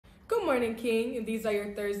Good morning, King, and these are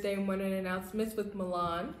your Thursday morning announcements with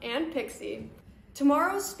Milan and Pixie.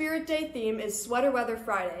 Tomorrow's Spirit Day theme is Sweater Weather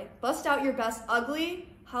Friday. Bust out your best ugly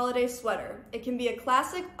holiday sweater. It can be a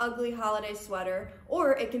classic ugly holiday sweater,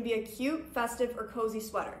 or it can be a cute, festive, or cozy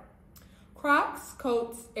sweater. Crocs,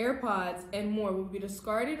 coats, AirPods, and more will be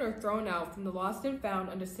discarded or thrown out from the Lost and Found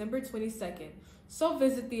on December 22nd. So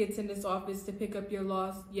visit the attendance office to pick up your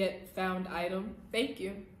lost yet found item. Thank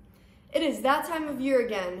you. It is that time of year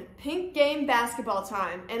again, pink game basketball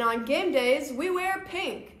time, and on game days, we wear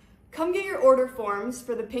pink. Come get your order forms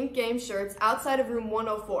for the pink game shirts outside of room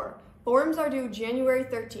 104. Forms are due January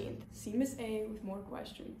 13th. See Miss A with more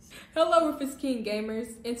questions. Hello, Rufus King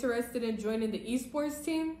gamers. Interested in joining the esports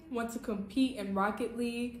team? Want to compete in Rocket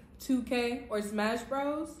League, 2K, or Smash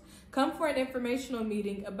Bros? Come for an informational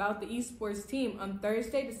meeting about the esports team on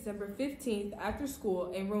Thursday, December 15th after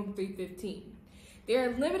school in room 315. There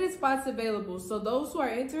are limited spots available, so those who are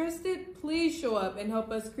interested, please show up and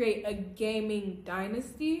help us create a gaming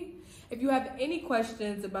dynasty. If you have any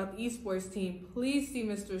questions about the esports team, please see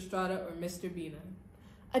Mr. Estrada or Mr. Bina.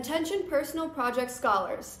 Attention personal project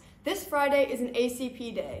scholars. This Friday is an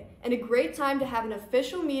ACP day and a great time to have an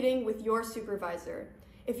official meeting with your supervisor.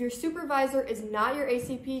 If your supervisor is not your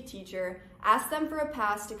ACP teacher, ask them for a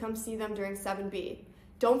pass to come see them during 7B.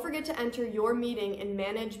 Don't forget to enter your meeting and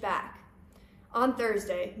manage back. On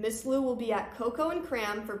Thursday, Miss Lou will be at Coco and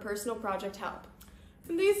Cram for personal project help.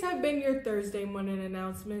 And these have been your Thursday morning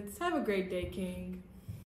announcements. Have a great day, King.